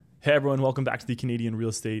Hey everyone, welcome back to the Canadian Real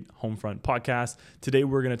Estate Homefront Podcast. Today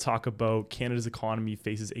we're going to talk about Canada's economy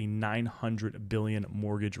faces a $900 billion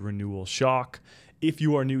mortgage renewal shock. If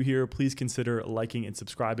you are new here, please consider liking and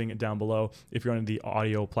subscribing down below. If you're on the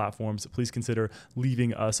audio platforms, please consider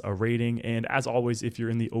leaving us a rating. And as always, if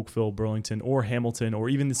you're in the Oakville, Burlington, or Hamilton, or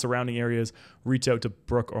even the surrounding areas, reach out to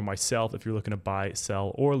Brooke or myself if you're looking to buy,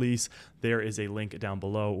 sell, or lease. There is a link down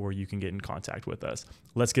below where you can get in contact with us.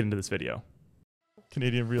 Let's get into this video.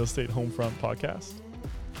 Canadian Real Estate Homefront Podcast.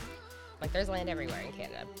 Like, there's land everywhere in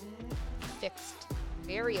Canada. Fixed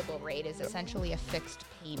variable rate is essentially a fixed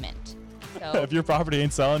payment. So If your property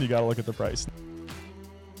ain't selling, you got to look at the price.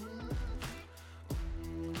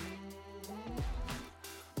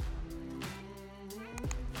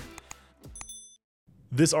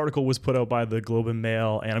 This article was put out by the Globe and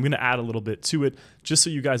Mail, and I'm going to add a little bit to it just so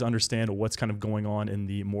you guys understand what's kind of going on in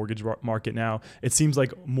the mortgage market now. It seems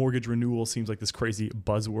like mortgage renewal seems like this crazy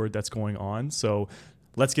buzzword that's going on. So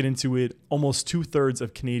let's get into it. Almost 2/3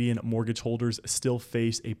 of Canadian mortgage holders still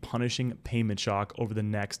face a punishing payment shock over the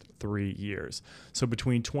next 3 years. So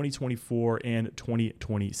between 2024 and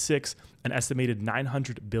 2026, an estimated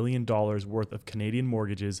 $900 billion worth of Canadian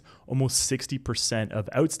mortgages, almost 60% of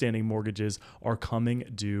outstanding mortgages are coming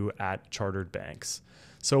due at chartered banks.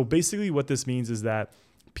 So basically what this means is that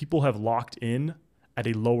people have locked in at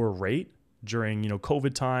a lower rate during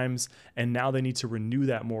COVID times, and now they need to renew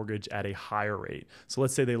that mortgage at a higher rate. So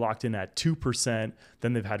let's say they locked in at 2%,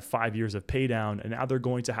 then they've had 5 years of pay down, and now they're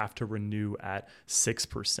going to have to renew at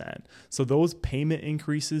 6%. So those payment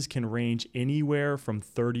increases can range anywhere from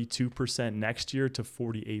 32% next year to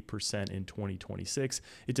 48% in 2026.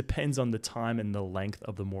 It depends on the time and the length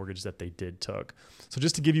of the mortgage that they did took. So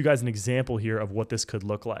just to give you guys an example here of what this could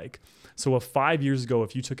look like. So 5 years ago,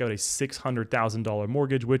 if you took out a $600,000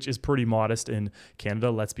 mortgage, which is pretty modest in Canada,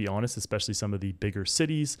 let's be honest, especially some of the bigger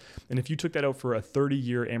cities. And if you took that out for a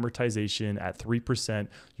 30-year amortization at 3%,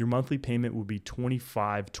 your monthly payment would be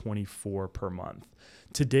 $25.24 per month.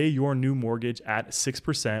 Today, your new mortgage at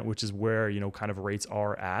 6%, which is where kind of rates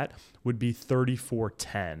are at, would be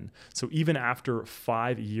 $34.10. So even after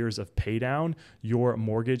 5 years of pay down, your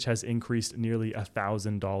mortgage has increased nearly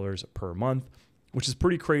 $1,000 per month, which is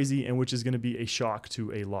pretty crazy and which is going to be a shock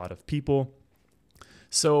to a lot of people.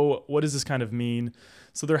 So what does this kind of mean?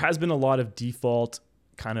 So there has been a lot of default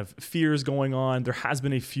kind of fears going on. There has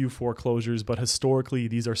been a few foreclosures, but historically,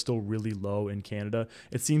 these are still really low in Canada.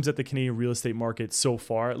 It seems that the Canadian real estate market, so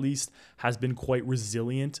far at least, has been quite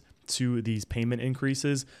resilient to these payment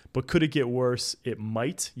increases. But could it get worse? It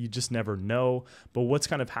might. You just never know. But what's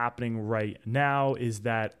kind of happening right now is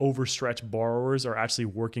that overstretched borrowers are actually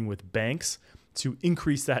working with banks to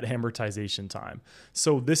increase that amortization time.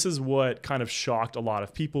 So this is what kind of shocked a lot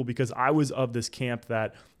of people, because I was of this camp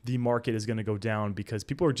that the market is going to go down because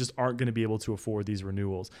people aren't going to be able to afford these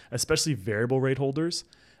renewals, especially variable rate holders.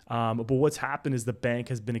 But what's happened is the bank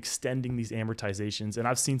has been extending these amortizations, and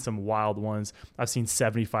I've seen some wild ones. I've seen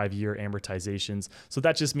 75-year amortizations. So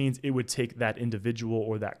that just means it would take that individual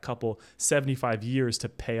or that couple 75 years to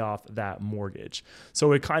pay off that mortgage.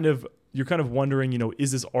 So you're kind of wondering,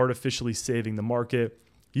 is this artificially saving the market?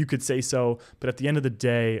 You could say so, but at the end of the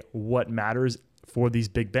day, what matters for these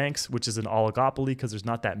big banks, which is an oligopoly because there's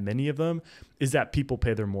not that many of them, is that people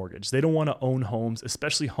pay their mortgage. They don't want to own homes,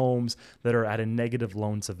 especially homes that are at a negative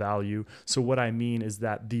loan to value. So what I mean is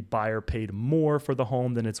that the buyer paid more for the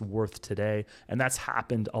home than it's worth today. And that's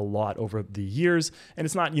happened a lot over the years. And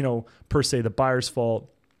it's not, per se the buyer's fault.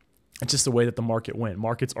 It's just the way that the market went.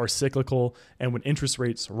 Markets are cyclical, and when interest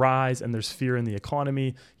rates rise and there's fear in the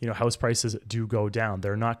economy, house prices do go down.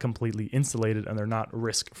 They're not completely insulated, and they're not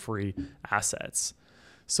risk-free assets.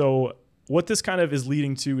 So what this kind of is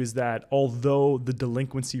leading to is that although the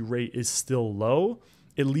delinquency rate is still low,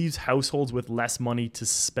 it leaves households with less money to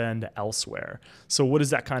spend elsewhere. So what does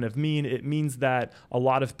that kind of mean? It means that a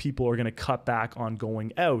lot of people are going to cut back on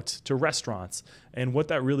going out to restaurants. And what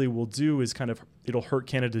that really will do is it'll hurt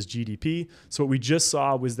Canada's GDP. So what we just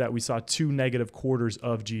saw was that we saw 2 negative quarters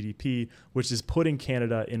of GDP, which is putting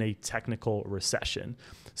Canada in a technical recession.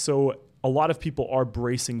 So a lot of people are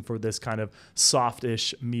bracing for this kind of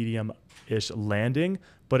soft-ish, medium-ish landing,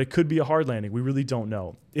 but it could be a hard landing. We really don't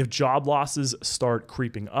know. If job losses start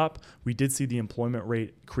creeping up, we did see the employment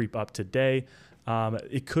rate creep up today.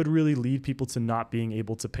 It could really lead people to not being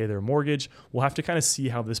able to pay their mortgage. We'll have to kind of see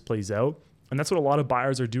how this plays out. And that's what a lot of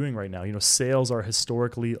buyers are doing right now. Sales are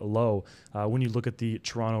historically low when you look at the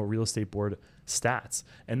Toronto Real Estate Board stats.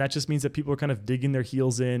 And that just means that people are kind of digging their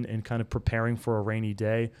heels in and kind of preparing for a rainy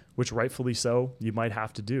day, which rightfully so, you might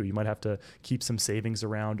have to do. You might have to keep some savings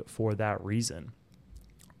around for that reason.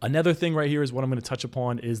 Another thing right here is what I'm going to touch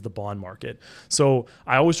upon is the bond market. So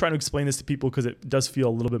I always try to explain this to people because it does feel a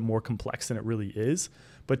little bit more complex than it really is.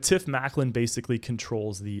 But Tiff Macklin basically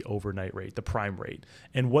controls the overnight rate, the prime rate.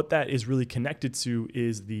 And what that is really connected to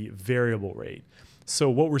is the variable rate. So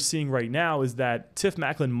what we're seeing right now is that Tiff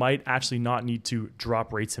Macklin might actually not need to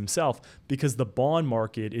drop rates himself because the bond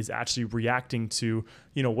market is actually reacting to,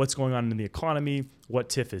 what's going on in the economy, what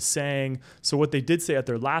Tiff is saying. So what they did say at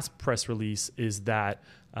their last press release is that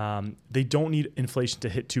they don't need inflation to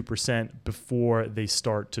hit 2% before they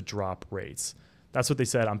start to drop rates. That's what they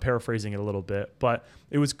said. I'm paraphrasing it a little bit, but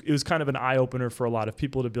it was kind of an eye opener for a lot of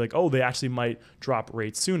people to be like, oh, they actually might drop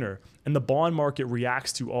rates sooner. And the bond market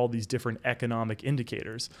reacts to all these different economic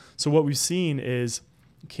indicators. So what we've seen is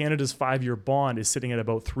Canada's 5-year bond is sitting at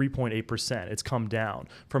about 3.8%. It's come down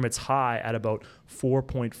from its high at about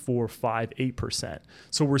 4.458%.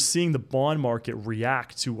 So we're seeing the bond market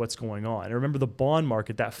react to what's going on. And remember, the bond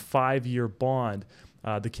market, that 5-year bond,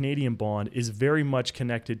 the Canadian bond, is very much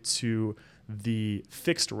connected to the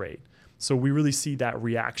fixed rate. So we really see that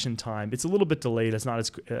reaction time. It's a little bit delayed. It's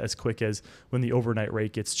not as quick as when the overnight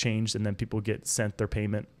rate gets changed and then people get sent their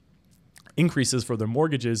payment increases for their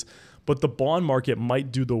mortgages. But the bond market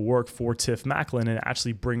might do the work for Tiff Macklin and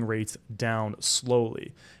actually bring rates down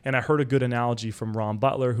slowly. And I heard a good analogy from Ron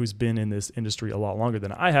Butler, who's been in this industry a lot longer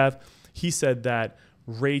than I have. He said that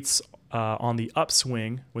rates on the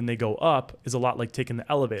upswing, when they go up, is a lot like taking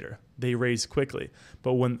the elevator. They raise quickly.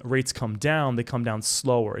 But when rates come down, they come down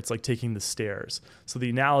slower. It's like taking the stairs. So the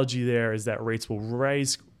analogy there is that rates will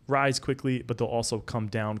rise quickly, but they'll also come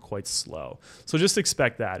down quite slow. So just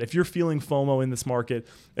expect that. If you're feeling FOMO in this market,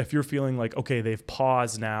 if you're feeling like, okay, they've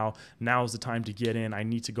paused now is the time to get in, I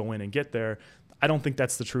need to go in and get there, I don't think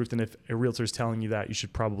that's the truth. And if a realtor is telling you that, you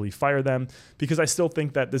should probably fire them, because I still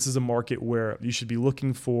think that this is a market where you should be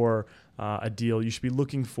looking for a deal. You should be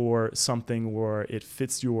looking for something where it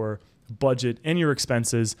fits your budget and your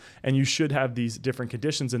expenses, and you should have these different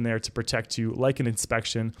conditions in there to protect you, like an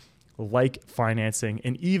inspection, like financing.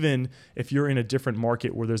 And even if you're in a different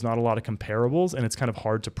market where there's not a lot of comparables and it's kind of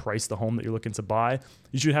hard to price the home that you're looking to buy,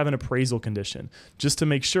 you should have an appraisal condition just to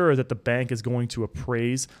make sure that the bank is going to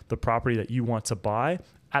appraise the property that you want to buy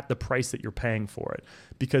at the price that you're paying for it.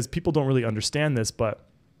 Because people don't really understand this, but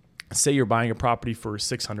say you're buying a property for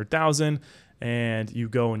 $600,000 and you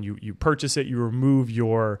go and you purchase it, you remove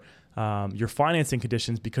your financing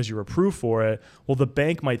conditions because you're approved for it. Well, the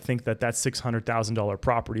bank might think that $600,000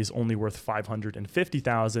 property is only worth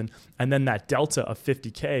 $550,000, and then that delta of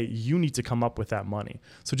 $50K, you need to come up with that money.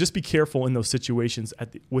 So just be careful in those situations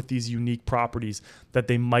with these unique properties that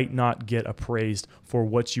they might not get appraised for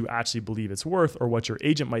what you actually believe it's worth or what your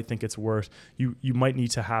agent might think it's worth. You might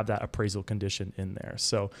need to have that appraisal condition in there.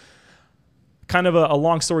 So kind of a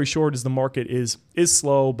long story short is the market is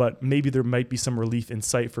slow, but maybe there might be some relief in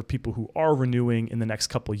sight for people who are renewing in the next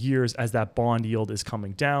couple of years as that bond yield is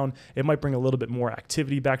coming down. It might bring a little bit more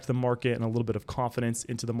activity back to the market and a little bit of confidence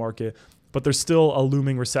into the market, but there's still a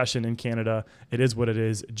looming recession in Canada. It is what it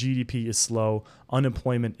is. GDP is slow,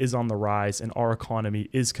 unemployment is on the rise, and our economy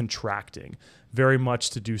is contracting, very much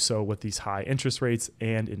to do so with these high interest rates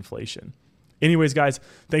and inflation. Anyways, guys,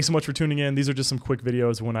 thanks so much for tuning in. These are just some quick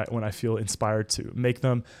videos when I feel inspired to make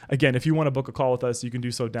them. Again, if you want to book a call with us, you can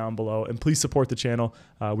do so down below. And please support the channel.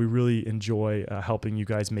 We really enjoy helping you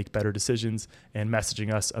guys make better decisions and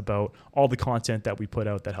messaging us about all the content that we put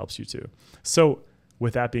out that helps you too. So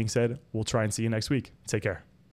with that being said, we'll try and see you next week. Take care.